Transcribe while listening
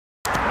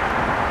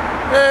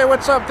Hey,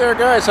 what's up there,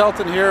 guys?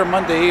 Elton here,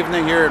 Monday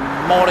evening here in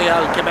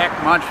Montreal,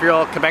 Quebec,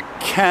 Montreal, Quebec,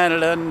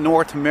 Canada,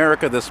 North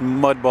America, this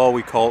mudball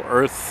we call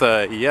Earth.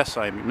 Yes,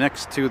 I'm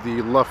next to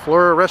the La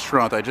Fleur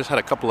restaurant. I just had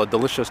a couple of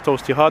delicious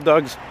toasty hot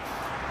dogs,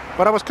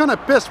 but I was kind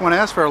of pissed when I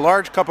asked for a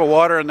large cup of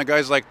water and the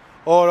guy's like,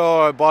 oh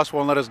no, our boss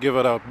won't let us give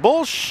it out.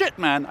 Bullshit,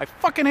 man. I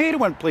fucking hate it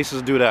when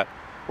places do that.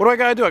 What do I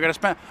gotta do?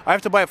 I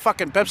have to buy a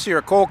fucking Pepsi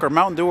or Coke or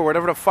Mountain Dew or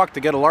whatever the fuck to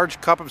get a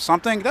large cup of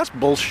something? That's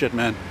bullshit,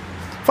 man.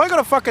 If I go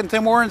to fucking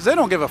Tim Hortons, they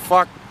don't give a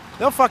fuck.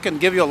 They'll fucking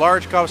give you a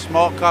large cup,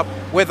 small cup,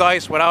 with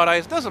ice, without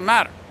ice. Doesn't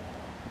matter.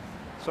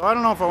 So I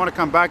don't know if I want to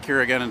come back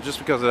here again, and just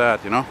because of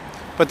that, you know.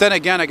 But then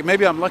again,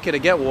 maybe I'm lucky to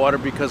get water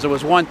because there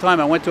was one time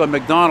I went to a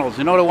McDonald's.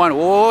 You know the one?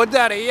 Oh,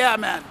 daddy, yeah,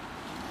 man.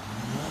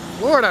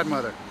 Lord, that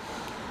mother.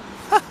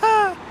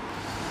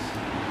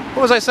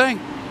 What was I saying?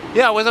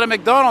 Yeah, I was at a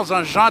McDonald's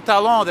on Jean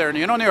Talon there,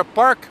 you know, near a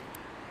park.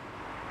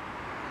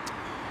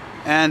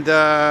 And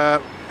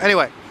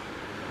anyway.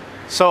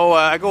 So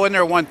I go in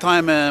there one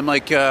time and I'm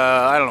like,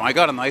 I don't know, I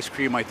got an ice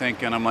cream, I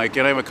think, and I'm like,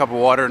 can I have a cup of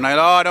water? And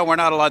oh no, we're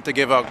not allowed to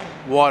give out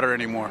water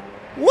anymore.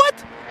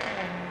 What?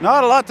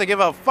 Not allowed to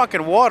give out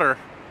fucking water?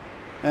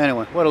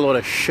 Anyway, what a load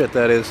of shit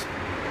that is.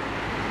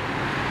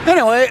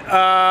 Anyway,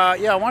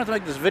 yeah, I wanted to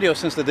make this video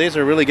since the days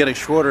are really getting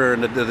shorter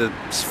and the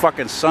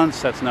fucking sun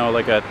sets now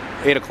like at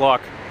 8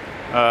 o'clock.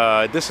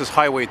 This is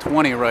Highway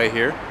 20 right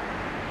here.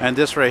 And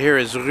this right here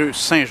is Rue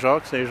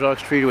Saint-Jacques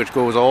Street, which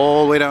goes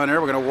all the way down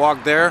there. We're going to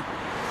walk there.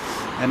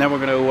 And then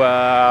we're going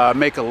to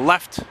make a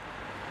left,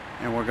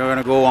 and we're going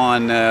to go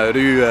on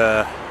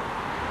Rue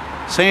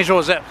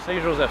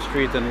Saint-Joseph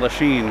Street in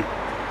Lachine.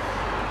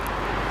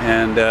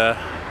 And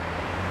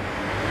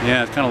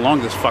yeah, it's kind of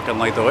long, this fucking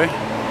light though, eh?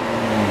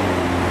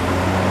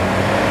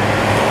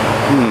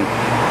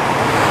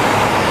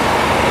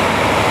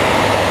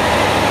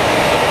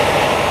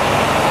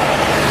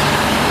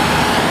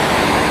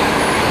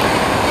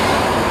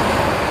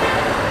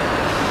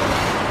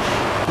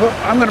 Well,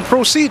 I'm going to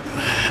proceed.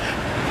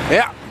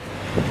 Yeah.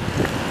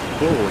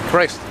 Holy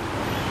Christ.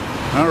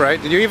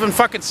 Alright, did you even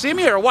fucking see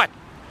me or what?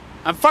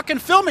 I'm fucking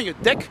filming you,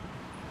 dick.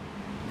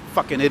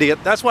 Fucking idiot.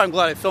 That's why I'm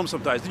glad I film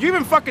sometimes. Did you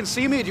even fucking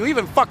see me? Do you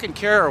even fucking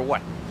care or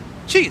what?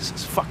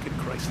 Jesus fucking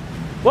Christ.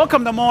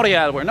 Welcome to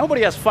Montreal, where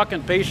nobody has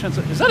fucking patience.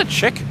 Is that a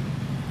chick?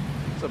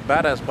 It's a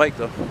badass bike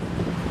though.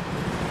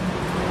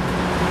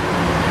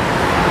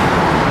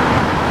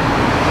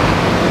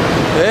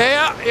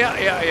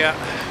 Yeah.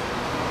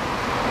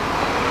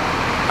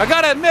 I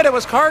gotta admit, it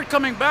was hard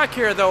coming back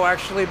here though,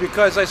 actually,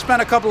 because I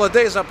spent a couple of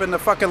days up in the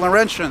fucking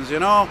Laurentians, you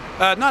know?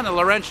 Not in the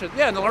Laurentians,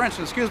 yeah, in the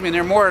Laurentians, excuse me,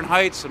 near Morin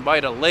Heights and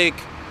by the lake.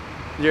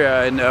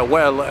 Yeah, and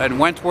and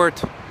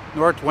Wentworth,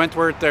 North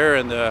Wentworth there,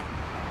 and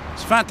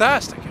it's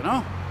fantastic, you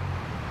know?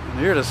 And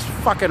you hear this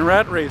fucking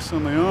rat race,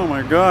 and oh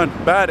my god,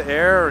 bad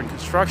air and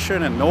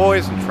construction and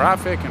noise and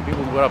traffic and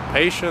people without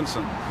patience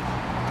and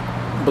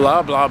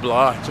blah, blah,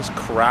 blah, just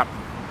crap.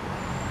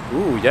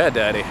 Ooh, yeah,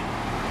 daddy.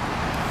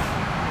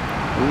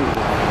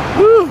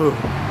 Ooh.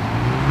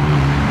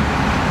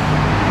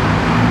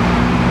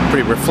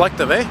 Pretty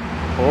reflective, eh?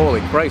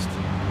 Holy Christ.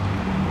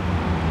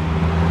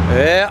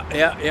 Yeah.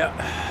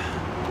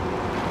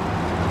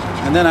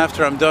 And then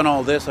after I'm done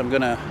all this, I'm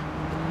gonna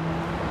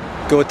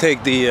go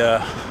take the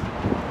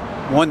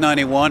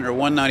 191 or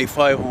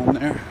 195 home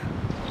there.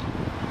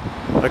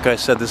 Like I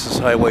said, this is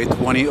Highway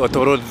 20,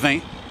 Autoroute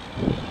 20.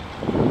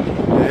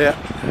 Yeah.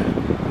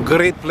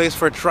 Great place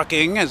for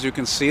trucking, as you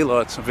can see,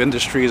 lots of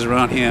industries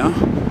around here.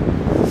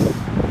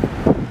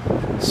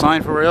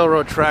 Sign for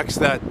railroad tracks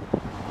that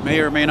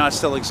may or may not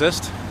still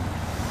exist.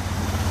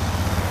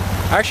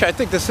 Actually, I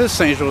think this is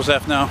Saint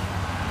Joseph now.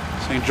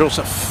 Saint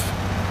Joseph.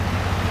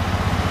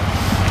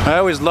 I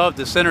always loved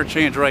this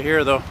interchange right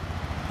here, though.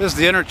 This is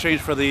the interchange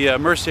for the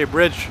Mercier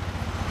Bridge,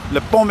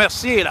 Le Pont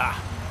Mercier, là,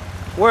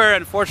 where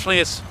unfortunately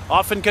it's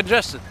often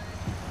congested.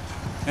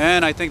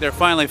 And I think they're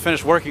finally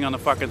finished working on the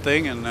fucking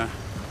thing. And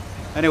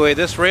anyway,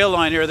 this rail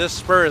line here, this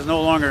spur is no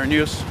longer in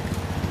use.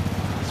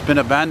 It's been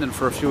abandoned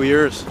for a few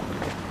years.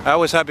 I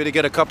was happy to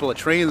get a couple of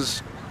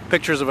trains,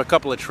 pictures of a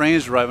couple of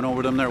trains driving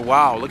over them there.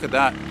 Wow, look at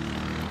that.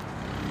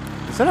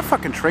 Is that a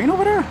fucking train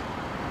over there?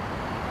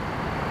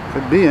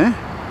 Could be, eh?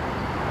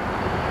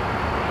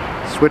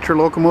 Switcher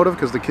locomotive,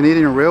 because the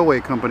Canadian Railway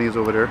Company is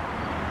over there.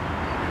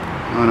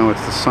 Oh no,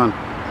 it's the sun.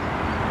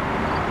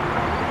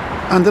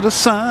 Under the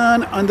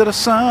sun, under the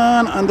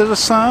sun, under the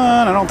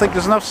sun. I don't think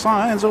there's enough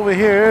signs over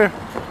here.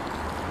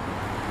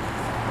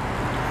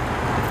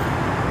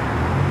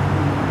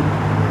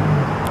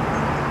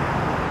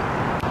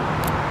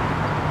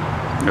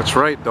 That's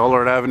right,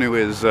 Dollard Avenue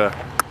is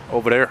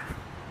over there.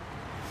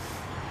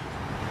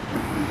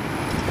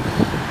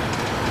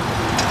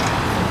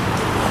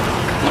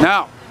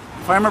 Now,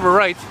 if I remember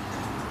right,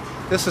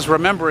 this is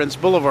Remembrance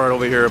Boulevard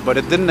over here, but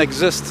it didn't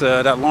exist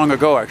that long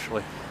ago,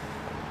 actually.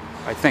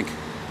 I think.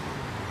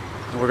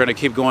 And we're going to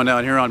keep going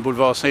down here on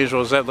Boulevard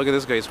Saint-Joseph. Look at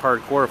this guy, he's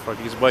hardcore. Fuck,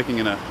 he's biking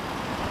in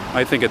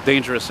I think, a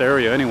dangerous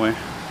area anyway.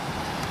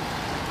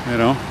 You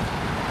know?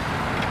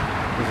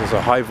 This is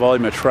a high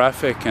volume of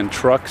traffic and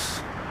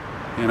trucks,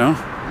 you know?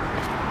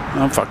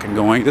 I'm fucking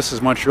going. This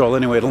is Montreal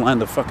anyway, the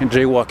land of fucking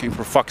jaywalking,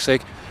 for fuck's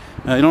sake.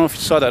 I don't know if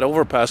you saw that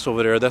overpass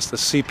over there. That's the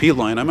CP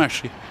line. I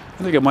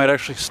think I might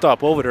actually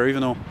stop over there,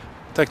 even though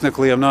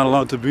technically I'm not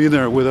allowed to be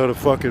there without a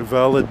fucking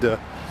valid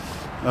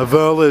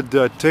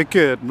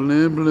ticket.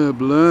 Blah, blah,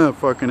 blah.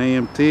 Fucking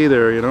AMT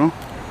there, you know?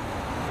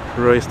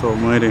 Christ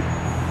almighty.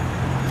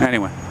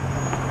 Anyway.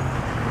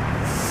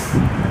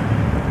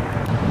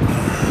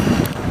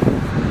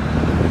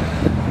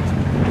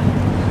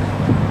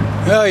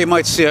 Well, you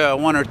might see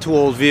one or two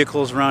old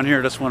vehicles around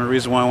here. That's one of the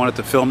reasons why I wanted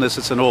to film this.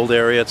 It's an old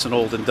area. It's an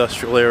old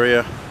industrial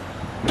area.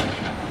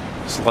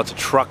 There's lots of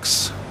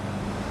trucks.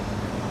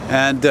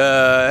 And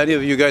any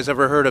of you guys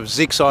ever heard of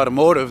Zeke's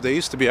Automotive? They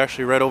used to be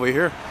actually right over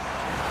here.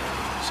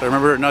 So I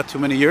remember not too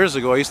many years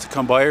ago, I used to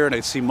come by here and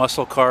I'd see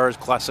muscle cars,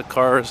 classic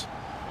cars,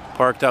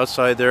 parked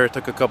outside there. I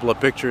took a couple of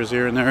pictures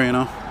here and there, you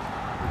know.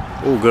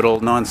 Oh, good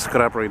old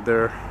non-scrap right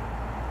there.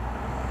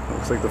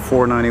 Looks like the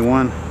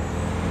 491.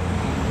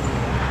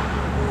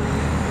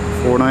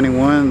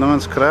 491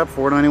 non-scrap,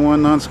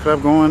 491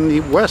 non-scrap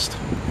going west.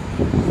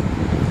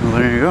 Well,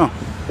 there you go.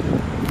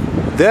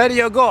 There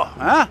you go,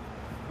 huh?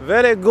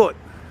 Very good.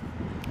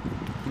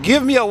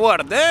 Give me a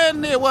word,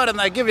 any word,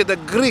 and I give you the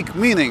Greek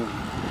meaning.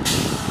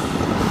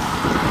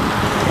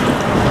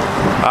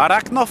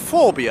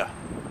 Arachnophobia.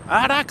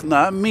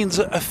 Arachna means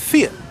a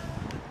fear.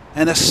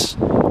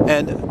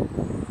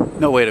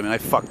 No, wait a minute, I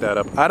fucked that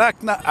up.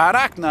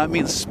 Arachna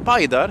means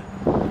spider,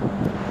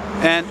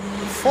 and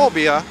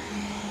phobia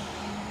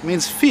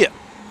means fear.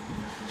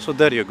 So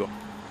there you go.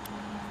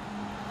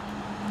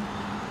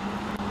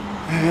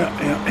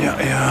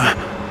 Yeah.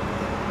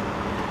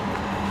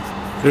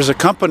 There's a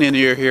company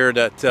near here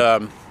that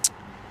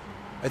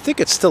I think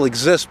it still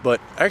exists,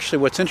 but actually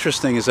what's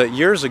interesting is that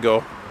years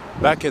ago,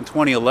 back in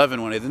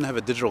 2011, when I didn't have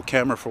a digital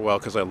camera for a while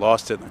because I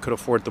lost it and I could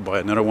afford to buy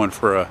another one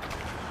for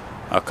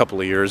a couple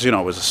of years. You know,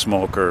 I was a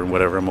smoker and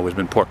whatever. I've always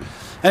been poor.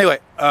 Anyway,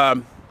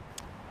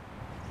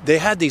 they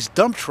had these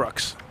dump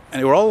trucks. And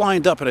they were all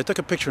lined up, and I took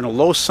a picture in a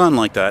low sun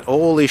like that.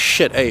 Holy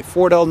shit. Hey,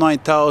 Ford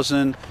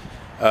L9000.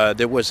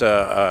 There was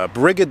a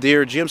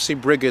Brigadier,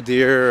 GMC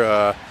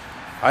Brigadier.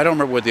 I don't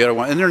remember what the other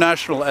one.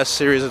 International S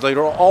series. Like,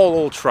 they're all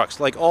old trucks,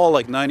 like all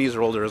like 90s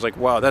or older. It's like,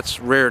 wow, that's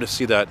rare to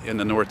see that in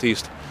the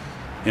Northeast.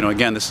 You know,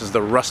 again, this is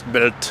the Rust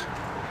Belt.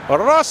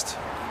 Rust!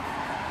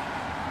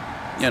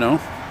 You know.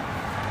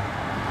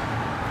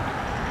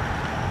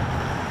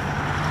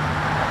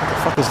 What the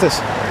fuck is this?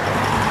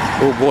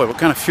 Oh boy, what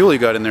kind of fuel you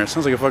got in there? It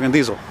sounds like a fucking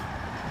diesel.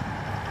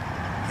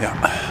 Yeah.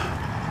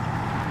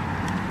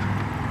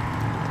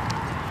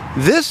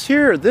 This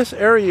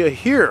area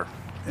here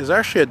is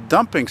actually a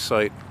dumping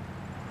site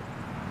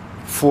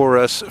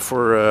for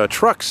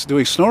trucks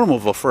doing snow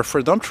removal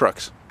for dump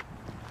trucks.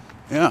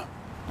 Yeah.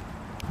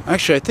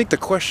 Actually, I think the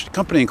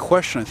company in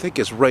question, I think,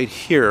 is right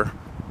here.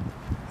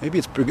 Maybe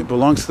it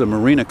belongs to the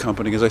Marina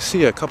company because I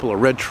see a couple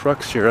of red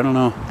trucks here. I don't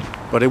know.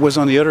 But it was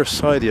on the other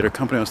side, the other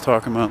company I was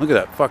talking about. Look at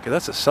that. Fuck it.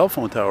 That's a cell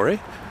phone tower, eh?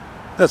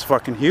 That's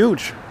fucking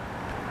huge.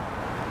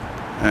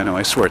 I know,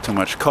 I swear too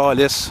much. Call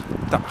this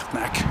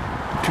tabarnak.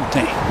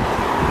 Putain.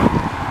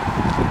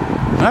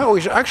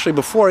 Actually,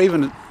 before I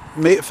even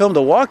filmed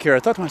a walk here, I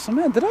thought to myself,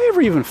 man, did I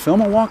ever even film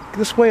a walk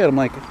this way? And I'm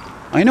like,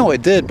 I know I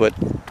did, but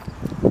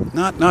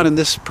not in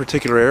this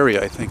particular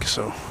area, I think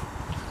so.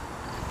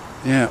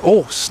 Yeah.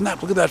 Oh,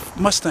 snap. Look at that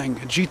Mustang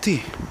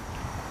GT.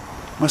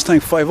 Mustang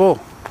 5.0.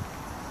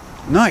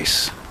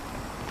 Nice.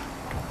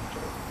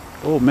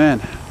 Oh, man.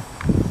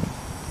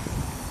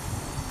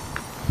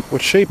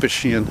 What shape is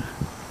she in?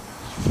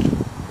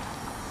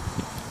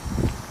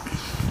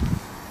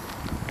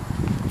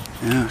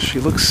 Yeah, she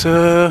looks,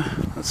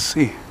 let's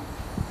see.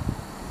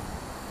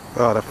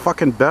 Oh, the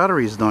fucking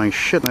battery's dying.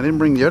 Shit, and I didn't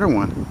bring the other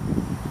one.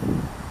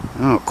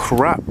 Oh,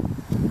 crap.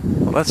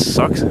 Well, that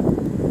sucks.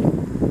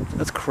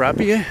 That's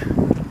crappy, eh?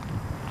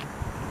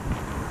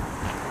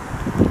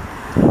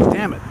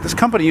 Damn it. This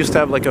company used to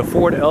have like a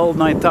Ford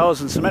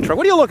L9000 cement truck.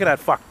 What are you looking at,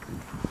 fuck?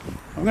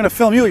 I'm gonna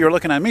film you, you're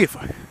looking at me.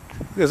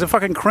 There's a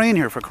fucking crane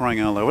here, for crying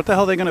out loud. What the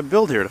hell are they gonna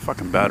build here? The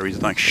fucking battery's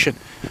dying. Shit.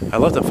 I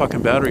left the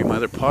fucking battery in my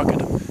other pocket,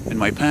 in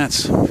my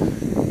pants.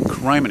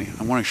 Criminy.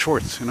 I'm wearing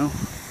shorts, you know?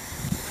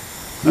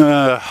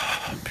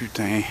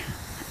 Putain.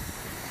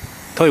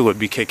 Tell you what would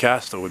be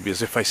kick-ass though would be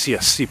as if I see a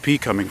CP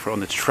coming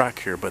from this track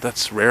here, but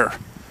that's rare.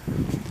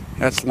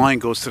 That line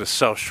goes to the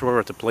South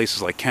Shore to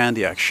places like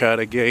Candiac,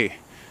 Chateauguay,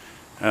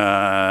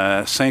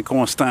 Saint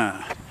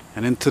Constant,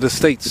 and into the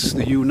States,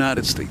 the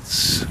United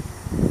States.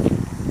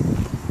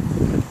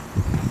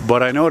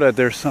 But I know that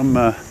there's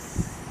some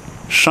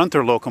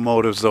shunter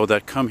locomotives though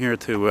that come here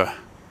to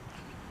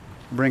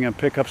bring and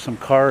pick up some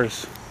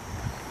cars.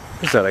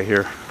 What's that I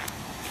hear?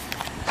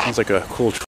 Sounds like a cool